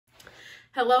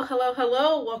Hello, hello,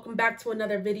 hello. Welcome back to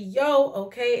another video.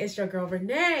 Okay, it's your girl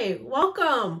Renee.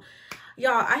 Welcome.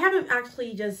 Y'all, I haven't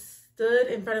actually just stood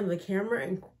in front of the camera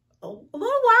in a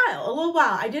little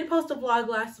while. I did post a vlog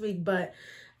last week, but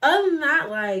other than that,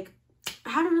 like,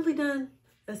 I haven't really done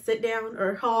a sit down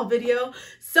or haul video.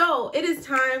 So it is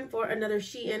time for another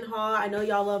Shein haul. I know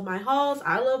y'all love my hauls.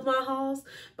 I love my hauls,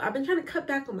 but I've been trying to cut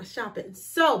back on my shopping.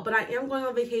 But I am going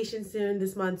on vacation soon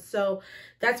this month. So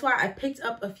that's why I picked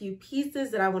up a few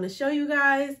pieces that I want to show you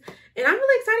guys. And I'm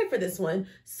really excited for this one.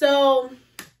 So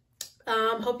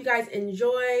hope you guys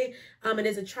enjoy. It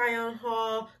is a try on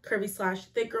haul, curvy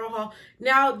 / thick girl haul.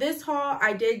 Now this haul,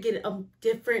 I did get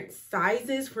different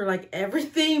sizes for like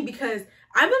everything because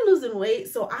I've been losing weight,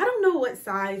 so I don't know what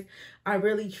size I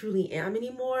really truly am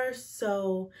anymore.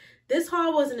 So this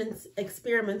haul was an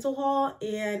experimental haul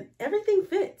and everything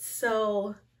fits,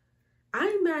 so I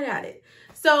ain't mad at it.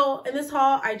 So in this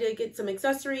haul, I did get some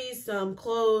accessories, some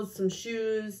clothes, some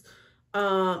shoes,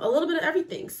 a little bit of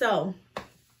everything. So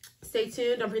stay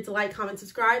tuned. Don't forget to like, comment,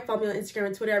 subscribe. Follow me on Instagram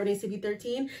and Twitter at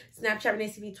ReneeCP13, Snapchat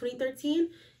ReneeCP2013,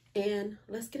 and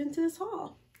let's get into this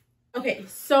haul. Okay,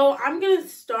 so I'm gonna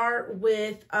start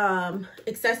with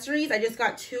accessories. I just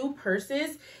got 2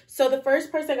 purses. So the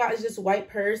first purse I got is just a white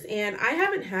purse, and I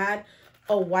haven't had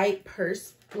a white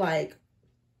purse like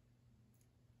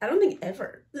I don't think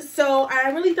ever. So I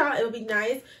really thought it would be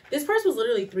nice. This purse was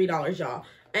literally $3, y'all.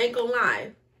 I ain't gonna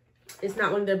lie, it's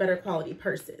not one of their better quality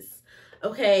purses.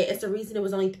 Okay, it's the reason it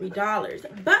was only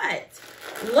 $3. But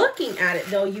looking at it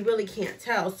though, you really can't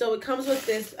tell. So it comes with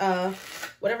this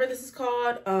whatever this is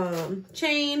called,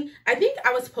 chain. I think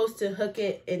I was supposed to hook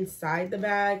it inside the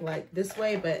bag like this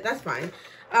way, but that's fine.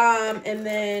 And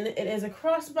then it is a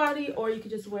crossbody, or you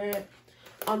could just wear it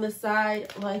on the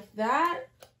side like that.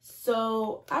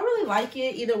 So I really like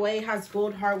it. Either way, it has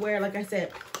gold hardware. Like I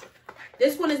said,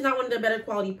 this one is not one of the better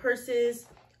quality purses.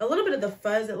 A little bit of the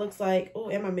fuzz, it looks like. Oh,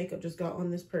 and my makeup just got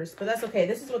on this purse, but that's okay.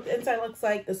 This is what the inside looks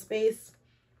like, the space.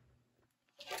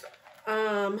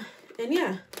 And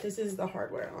yeah, this is the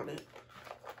hardware on it.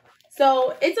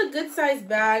 So it's a good size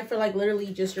bag for like literally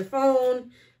just your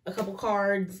phone, a couple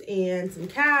cards, and some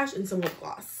cash and some lip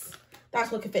gloss.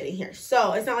 That's what could fit in here.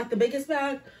 So it's not like the biggest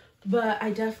bag, but I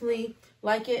definitely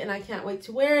like it and I can't wait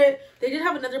to wear it. They did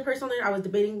have another purse on there I was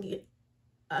debating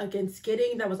against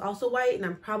getting that was also white, and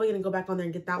I'm probably gonna go back on there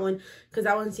and get that one because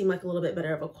that one seemed like a little bit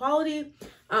better of a quality.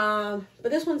 But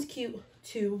this one's cute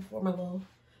too for my little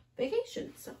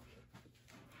vacation. So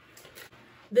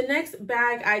the next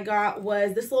bag I got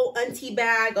was this little auntie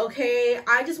bag. Okay,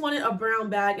 I just wanted a brown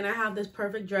bag, and I have this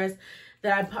perfect dress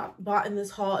that I bought in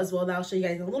this haul as well that I'll show you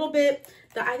guys in a little bit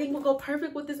that I think will go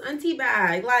perfect with this auntie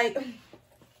bag. Like,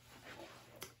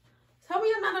 tell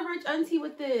me I'm not a rich auntie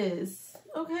with this.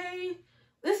 Okay,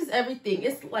 this is everything.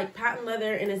 It's like patent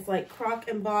leather and it's like croc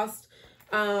embossed.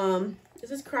 Is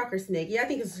this croc or snake? Yeah, I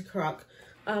think this is croc.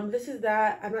 This is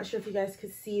that. I'm not sure if you guys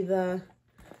could see the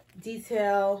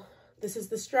detail. This is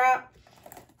the strap,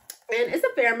 and it's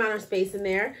a fair amount of space in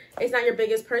there. It's not your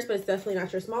biggest purse, but it's definitely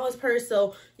not your smallest purse.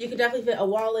 So you can definitely fit a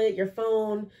wallet, your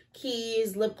phone,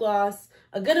 keys, lip gloss,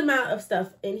 a good amount of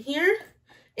stuff in here.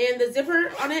 And the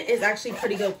zipper on it is actually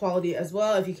pretty good quality as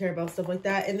well, if you care about stuff like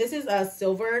that. And this is a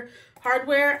silver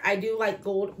hardware. I do like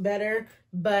gold better,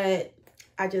 but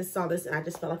I just saw this and I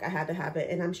just felt like I had to have it.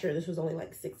 And I'm sure this was only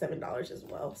like $6, $7 as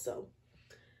well. So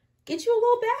get you a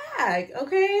little bag,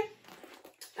 okay?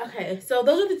 Okay, so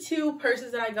those are the 2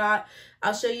 purses that I got.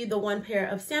 I'll show you the 1 pair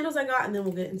of sandals I got, and then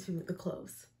we'll get into the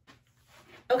clothes.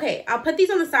 Okay, I'll put these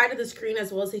on the side of the screen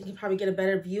as well so you can probably get a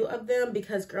better view of them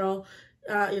because, girl,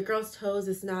 your girl's toes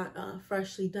is not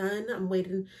freshly done. I'm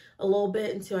waiting a little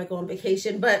bit until I go on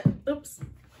vacation, but oops.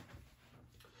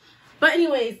 But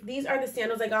anyways, these are the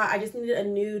sandals I got. I just needed a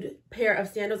nude pair of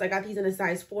sandals. I got these in a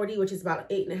size 40, which is about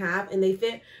 8.5, and they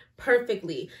fit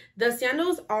perfectly. The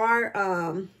sandals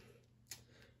are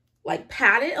like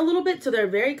padded a little bit, so they're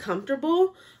very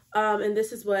comfortable. And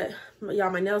this is what, y'all,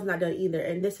 my nails not done either,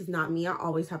 and this is not me. I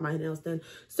always have my nails done.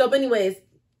 So but anyways,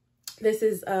 this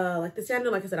is like the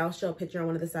sandal. Like I said, I'll show a picture on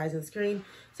one of the sides of the screen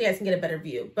so you guys can get a better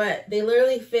view. But they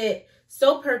literally fit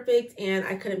so perfect, and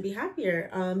I couldn't be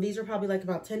happier. These were probably like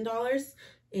about $10,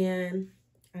 and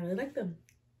I really like them.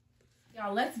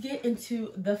 Y'all, let's get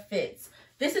into the fits.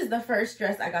 This is the first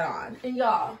dress I got on, and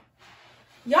y'all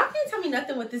can't tell me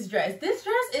nothing with this dress. This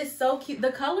dress is so cute.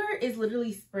 The color is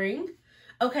literally spring,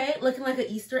 okay, looking like an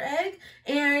Easter egg,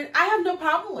 and I have no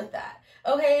problem with that.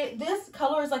 Okay, this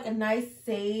color is like a nice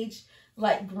sage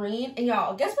like green, and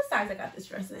y'all, guess what size I got this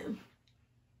dress in?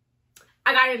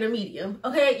 I got it in a medium.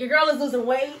 Okay, your girl is losing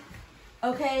weight,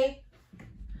 okay,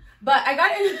 but I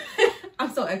got it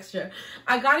I'm so extra.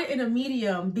 I got it in a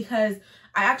medium because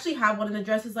I actually have one of the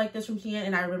dresses like this from Shien,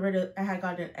 and I remember I had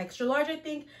gotten an extra large, I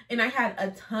think, and I had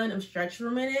a ton of stretch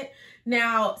room in it.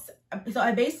 Now, so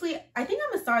I think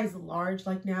I'm a size large,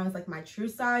 like now is like my true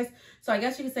size. So I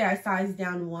guess you could say I sized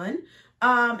down one.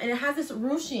 And it has this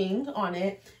ruching on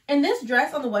it. And this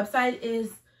dress on the website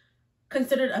is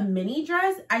considered a mini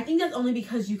dress. I think that's only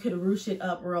because you could ruche it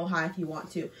up real high if you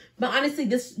want to. But honestly,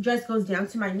 this dress goes down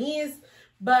to my knees.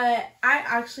 But I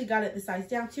actually got it the size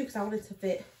down too because I wanted to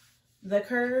fit the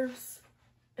curves.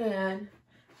 And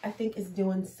I think it's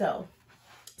doing so.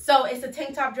 So it's a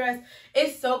tank top dress.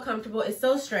 It's so comfortable. It's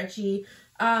so stretchy.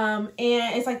 And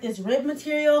it's like this rib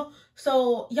material.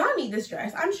 So y'all need this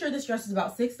dress. I'm sure this dress is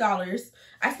about $6.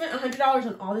 I spent $100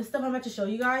 on all this stuff I'm about to show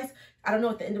you guys. I don't know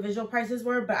what the individual prices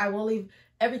were, but I will leave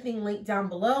everything linked down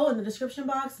below in the description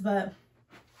box. But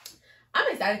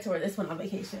I'm excited to wear this one on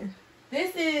vacation.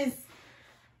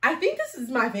 I think this is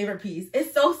my favorite piece.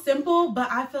 It's so simple,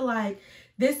 but I feel like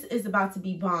this is about to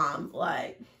be bomb.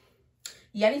 Like,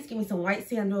 yeah, I need to give me some white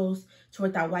sandals to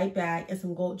wear that white bag and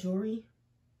some gold jewelry.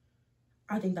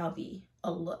 I think that'll be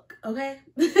a look, okay?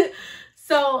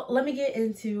 So let me get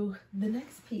into the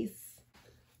next piece.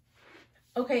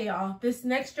 Okay, y'all, this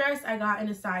next dress I got in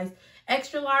a size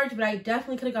extra large, but I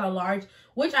definitely could have got a large,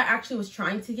 which I actually was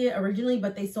trying to get originally,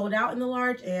 but they sold out in the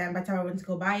large, and by the time I went to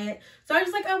go buy it, so I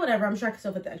was just like, oh, whatever, I'm sure I can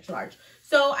still fit the extra large.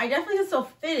 So I definitely can still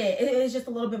fit it. It is just a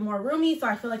little bit more roomy, so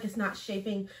I feel like it's not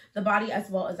shaping the body as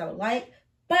well as I would like.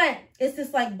 But it's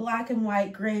this like black and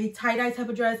white gray tie-dye type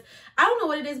of dress. I don't know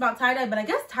what it is about tie-dye, but I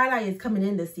guess tie-dye is coming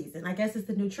in this season. I guess it's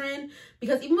the new trend,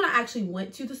 because even when I actually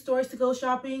went to the stores to go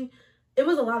shopping, it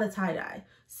was a lot of tie-dye.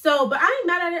 So, but I ain't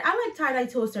mad at it. I like tie-dye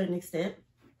to a certain extent.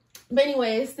 But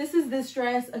anyways, this is this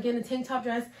dress. Again, a tank top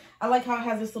dress. I like how it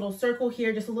has this little circle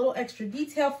here, just a little extra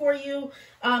detail for you.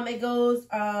 It goes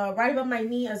right above my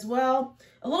knee as well.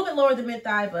 A little bit lower than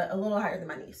mid-thigh, but a little higher than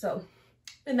my knee. So,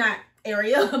 in that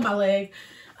area of my leg.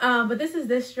 But this is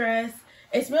this dress.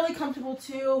 It's really comfortable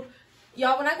too.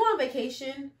 Y'all, when I go on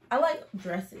vacation, I like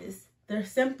dresses. They're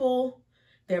simple.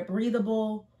 They're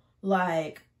breathable.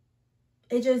 Like,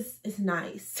 it's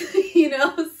nice, you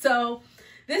know? So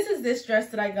this is this dress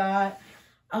that I got.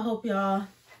 I hope y'all,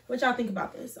 what y'all think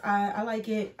about this? I like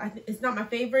it. It's not my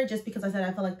favorite just because I said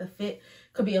I feel like the fit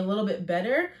could be a little bit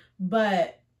better,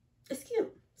 but it's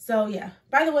cute. So yeah,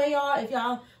 by the way, y'all, if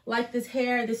y'all like this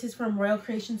hair, this is from Royal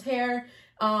Creations Hair,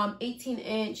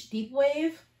 18-inch deep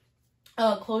wave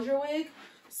closure wig.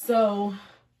 So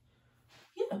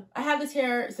yeah, I had this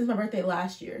hair since my birthday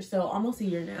last year, so almost a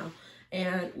year now.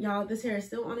 And y'all, this hair is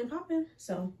still on and popping.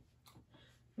 So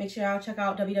make sure y'all check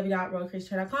out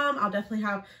www.royalcreationshair.com. I'll definitely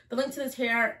have the link to this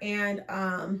hair and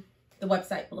the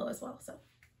website below as well. So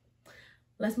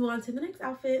let's move on to the next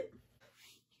outfit.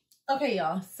 Okay,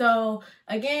 y'all, so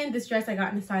again, this dress I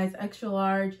got in a size extra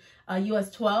large,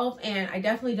 US 12, and I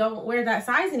definitely don't wear that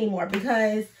size anymore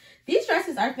because these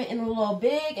dresses are fitting a little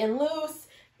big and loose,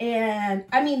 and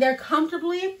I mean, they're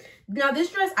comfortably. Now,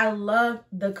 this dress, I love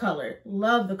the color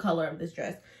of this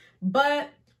dress, but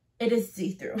it is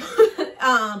see-through.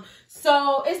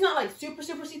 So it's not like super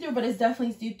see-through, but it's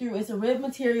definitely see-through. It's a rib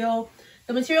material.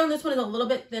 The material in this one is a little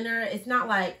bit thinner. It's not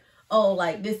like, oh,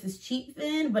 like this is cheap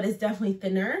thin, but it's definitely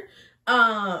thinner.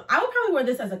 I would probably wear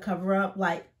this as a cover-up,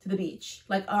 like to the beach,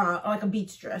 like a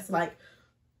beach dress. Like,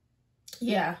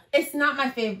 yeah, it's not my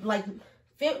favorite. Like,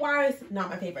 fit-wise, not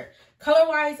my favorite.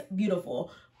 Color-wise,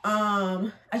 beautiful.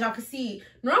 As y'all can see,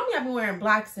 normally I've been wearing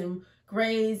blacks and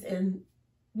grays and,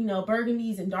 you know,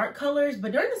 burgundies and dark colors,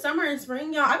 but during the summer and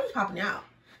spring, y'all, I be popping out,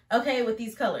 okay, with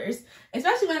these colors,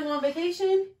 especially when I go on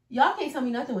vacation. Y'all can't tell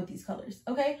me nothing with these colors,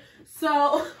 okay?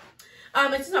 So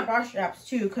it's just my bra straps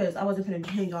too, because I wasn't gonna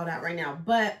change all that right now.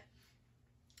 But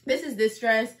this is this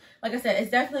dress. Like I said, it's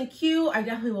definitely cute. I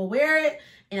definitely will wear it,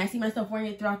 and I see myself wearing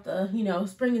it throughout the, you know,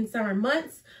 spring and summer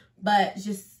months. But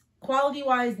just quality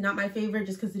wise, not my favorite,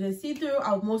 just because it is see-through.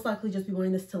 I'll most likely just be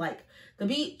wearing this to like the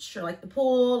beach or like the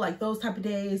pool, like those type of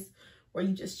days where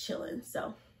you just chilling.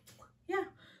 So yeah,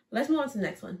 let's move on to the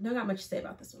next one. Don't got much to say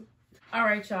about this one. All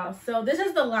right, y'all, so this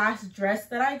is the last dress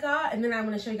that I got, and then I'm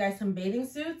going to show you guys some bathing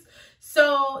suits.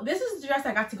 So this is the dress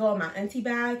I got to go in my empty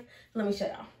bag. Let me show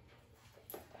y'all.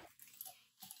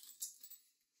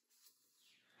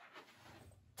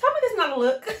 Tell me this is not a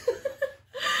look.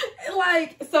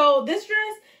 Like, so this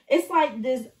dress, it's like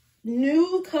this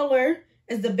nude color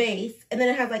is the base, and then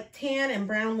it has like tan and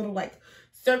brown little like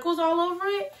circles all over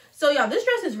it. So y'all, this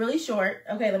dress is really short.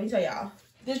 Okay, let me tell y'all,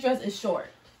 this dress is short.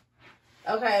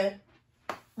 Okay,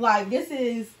 like this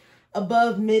is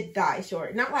above mid-thigh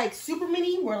short, not like super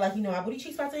mini where like, you know, my booty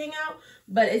cheeks about to hang out,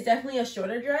 but it's definitely a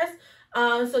shorter dress.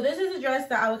 So this is a dress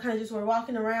that I would kind of just wear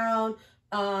walking around,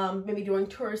 maybe doing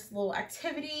tourist little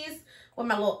activities with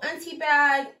my little auntie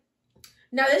bag.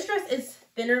 Now this dress is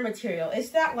thinner material.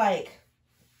 It's not like,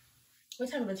 what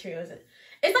type of material is it?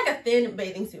 It's like a thin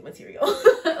bathing suit material.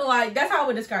 Like, that's how I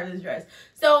would describe this dress.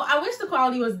 So I wish the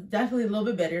quality was definitely a little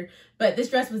bit better, but this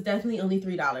dress was definitely only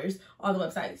 $3 on the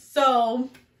website. So,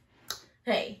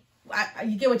 hey,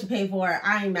 you get what you pay for.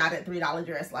 I ain't mad at $3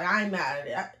 dress. Like, I ain't mad at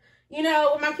it. You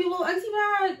know, with my cute little auntie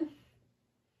bag.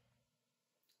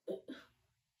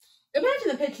 Imagine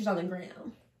the pictures on the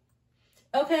gram.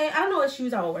 Okay, I don't know what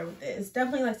shoes I would wear with this.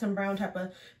 Definitely like some brown type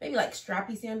of, maybe like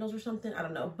strappy sandals or something. I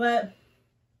don't know. But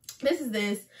this is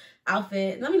this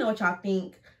outfit. Let me know what y'all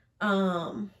think.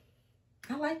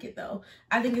 I like it though.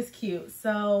 I think it's cute.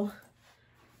 So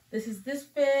this is this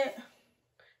fit.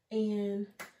 And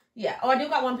yeah. Oh, I do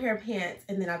got one pair of pants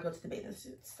and then I'll go to the bathing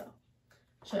suits. So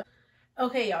sure.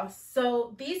 Okay, y'all.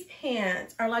 So these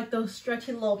pants are like those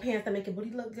stretchy little pants that make your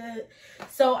booty look good.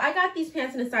 So I got these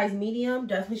pants in a size medium.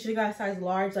 Definitely should have got a size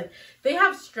large. Like, they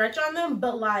have stretch on them,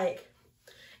 but like,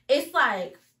 it's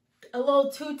like a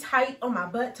little too tight on my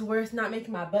butt to where it's not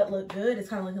making my butt look good. It's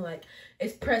kind of looking like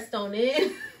it's pressed on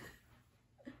in.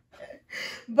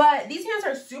 But these pants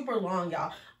are super long,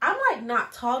 y'all. I'm like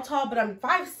not tall, but I'm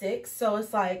 5'6", so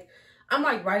it's like I'm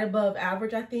like right above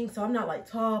average, I think. So I'm not like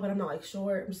tall, but I'm not like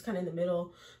short. I'm just kind of in the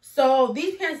middle. So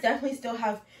these pants definitely still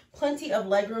have plenty of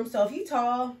leg room. So if you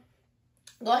tall,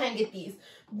 go ahead and get these.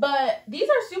 But these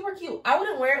are super cute. I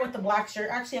wouldn't wear it with the black shirt.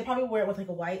 Actually, I'd probably wear it with like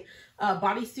a white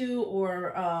bodysuit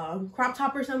or crop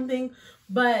top or something.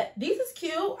 But these is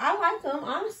cute. I like them,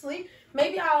 honestly.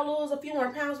 Maybe I'll lose a few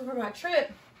more pounds before my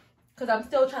trip because I'm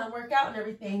still trying to work out and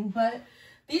everything. But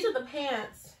these are the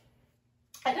pants.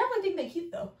 I definitely think they're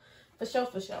cute though. For sure,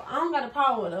 for sure. I don't got a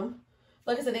problem with them.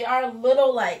 Like I said, they are a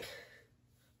little like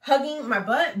hugging my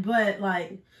butt, but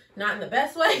like not in the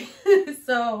best way.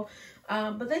 So,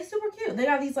 but they super cute. They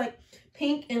got these like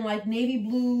pink and like navy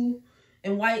blue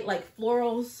and white like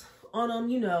florals on them,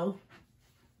 you know.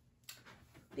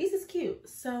 These is cute.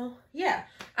 So yeah,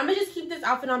 I'm gonna just keep this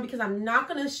outfit on because I'm not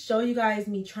gonna show you guys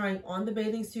me trying on the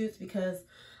bathing suits because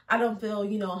I don't feel,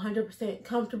 you know, 100%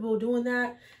 comfortable doing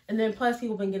that. And then plus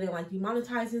people been getting like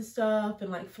demonetized and stuff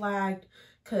and like flagged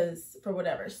because for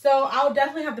whatever. So I'll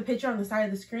definitely have the picture on the side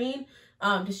of the screen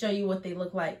to show you what they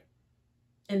look like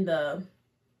in the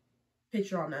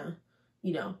picture on the,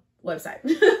 you know, website.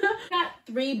 I got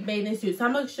 3 bathing suits. So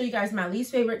I'm going to show you guys my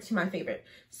least favorite to my favorite.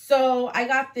 So I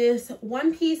got this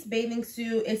one-piece bathing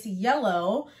suit. It's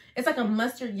yellow. It's like a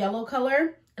mustard yellow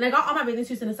color. And I got all my bathing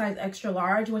suits in a size extra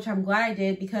large, which I'm glad I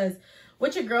did because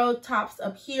with your girl tops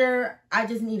up here, I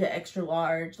just need an extra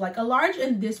large. Like a large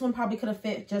in this one probably could have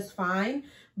fit just fine.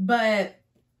 But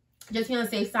just to be on the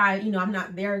safe side, you know, I'm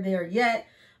not there yet.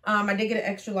 I did get an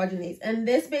extra large in these. And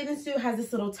this bathing suit has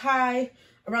this little tie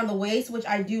around the waist, which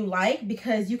I do like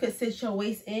because you could sit your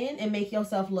waist in and make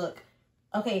yourself look,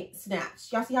 okay,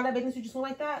 snatched. Y'all see how that bathing suit just went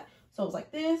like that? So it was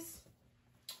like this,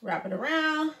 wrap it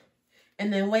around,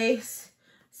 and then waist,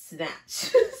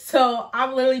 snatch. So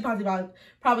I'm literally probably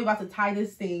about to tie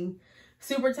this thing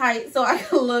super tight so I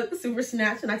can look super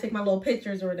snatched and I take my little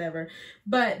pictures or whatever.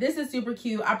 But this is super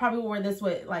cute. I probably will wear this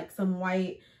with like some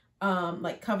white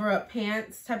like cover up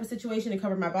pants type of situation and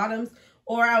cover my bottoms,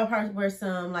 or I would probably wear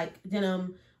some like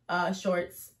denim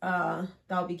shorts. That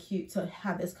would be cute to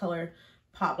have this color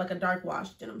pop, like a dark wash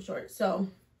denim short. So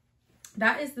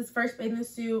that is this first bathing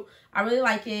suit. I really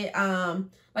like it.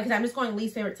 Like I said, I'm just going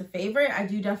least favorite to favorite. I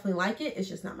do definitely like it. It's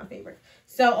just not my favorite.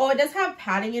 So, oh, it does have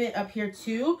padding in it up here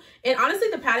too. And honestly,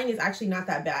 the padding is actually not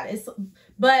that bad.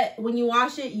 But when you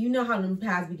wash it, you know how the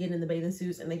pads be getting in the bathing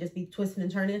suits and they just be twisting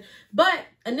and turning. But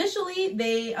initially,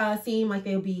 they seem like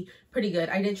they'll be pretty good.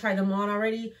 I did try them on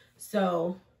already.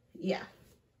 So, yeah.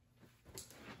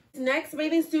 Next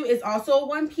bathing suit is also a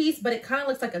one piece, but it kind of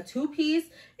looks like a 2-piece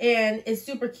and it's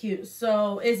super cute.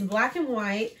 So it's black and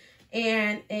white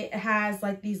and it has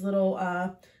like these little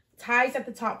ties at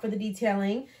the top for the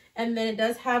detailing, and then it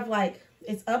does have like,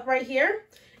 it's up right here,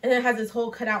 and then it has this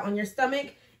hole cut out on your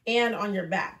stomach and on your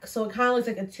back. So it kind of looks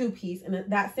like a 2-piece in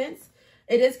that sense.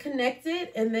 It is connected,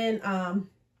 and then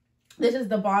this is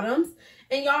the bottoms.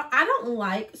 And y'all, I don't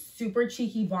like super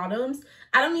cheeky bottoms.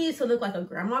 I don't need it to look like a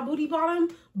grandma booty bottom,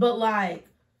 but like,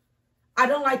 I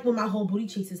don't like when my whole booty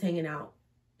cheeks is hanging out.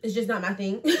 It's just not my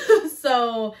thing.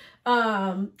 So,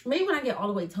 maybe when I get all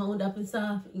the way toned up and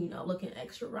stuff, you know, looking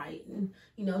extra right and,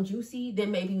 you know, juicy, then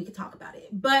maybe we could talk about it.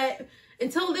 But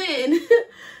until then,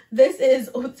 this is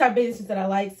the type of bathing suit that I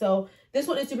like. So this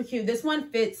one is super cute. This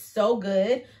one fits so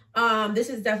good. This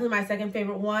is definitely my second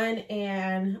favorite one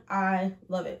and I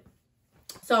love it.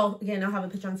 So again, I'll have a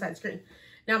picture on the side screen.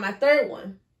 Now my third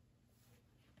one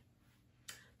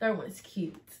is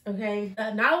cute, okay?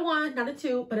 Not a one, not a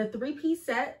two, but a 3-piece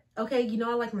set. Okay, you know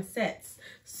I like my sets.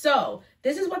 So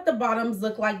this is what the bottoms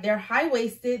look like. They're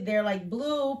high-waisted. They're like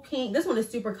blue, pink. This one is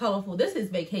super colorful. This is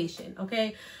vacation,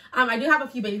 okay? I do have a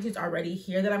few bathing suits already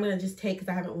here that I'm gonna just take because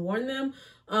I haven't worn them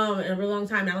in a really long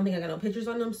time. I don't think I got no pictures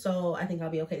on them, so I think I'll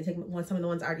be okay to take some of the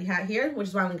ones I already had here, which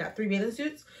is why I only got 3 bathing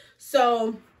suits.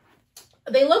 So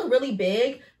they look really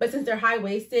big, but since they're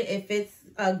high-waisted, it fits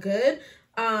good.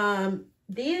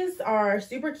 These are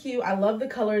super cute. I love the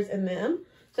colors in them.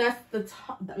 So that's the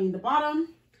top, I mean the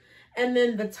bottom. And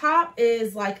then the top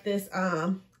is like this,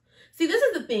 see, this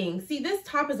is the thing. See, this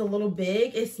top is a little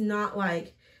big. It's not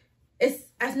like, it's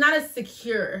not as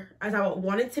secure as I would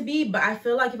want it to be, but I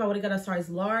feel like if I would have got a size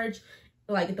large,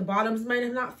 like the bottoms might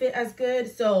have not fit as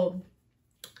good. So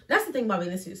that's the thing about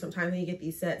bathing suits sometimes when you get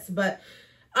these sets. But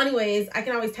anyways, I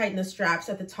can always tighten the straps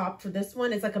at the top for this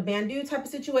one. It's like a bandeau type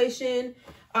of situation.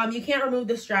 You can't remove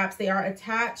the straps. They are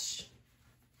attached.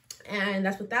 And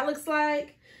that's what that looks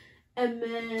like. And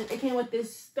then it came with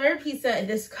this 3-piece set.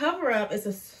 This cover up is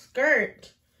a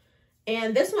skirt.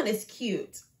 And this one is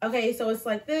cute. Okay, so it's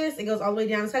like this. It goes all the way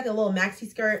down. It's like a little maxi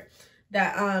skirt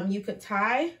that you could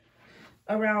tie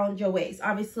around your waist.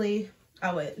 Obviously,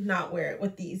 I would not wear it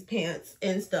with these pants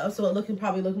and stuff. So it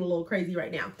probably looking a little crazy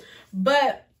right now.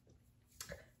 But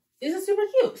this is super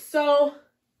cute. So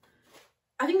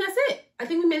I think that's it. I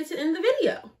think we made it to the end of the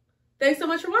video. Thanks so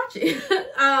much for watching.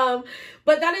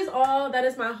 But that is all. That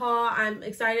is my haul. I'm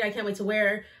excited. I can't wait to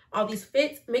wear all these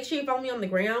fits. Make sure you follow me on the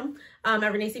gram at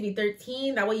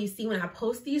ReneeCB13. That way you see when I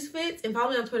post these fits. And follow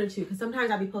me on Twitter too, because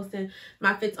sometimes I'll be posting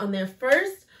my fits on there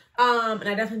first. And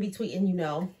I definitely be tweeting, you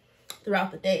know,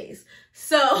 throughout the days.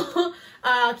 So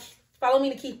follow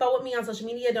me to keep up with me on social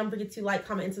media. Don't forget to like,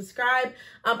 comment, and subscribe.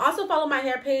 Also follow my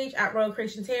hair page at Royal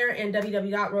Creations Hair and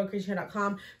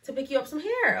www.royalcreationshair.com to pick you up some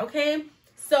hair, okay?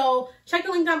 So check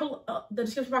the link down below, the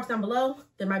description box down below.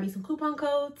 There might be some coupon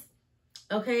codes.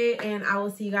 Okay, and I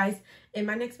will see you guys in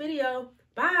my next video.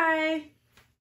 Bye.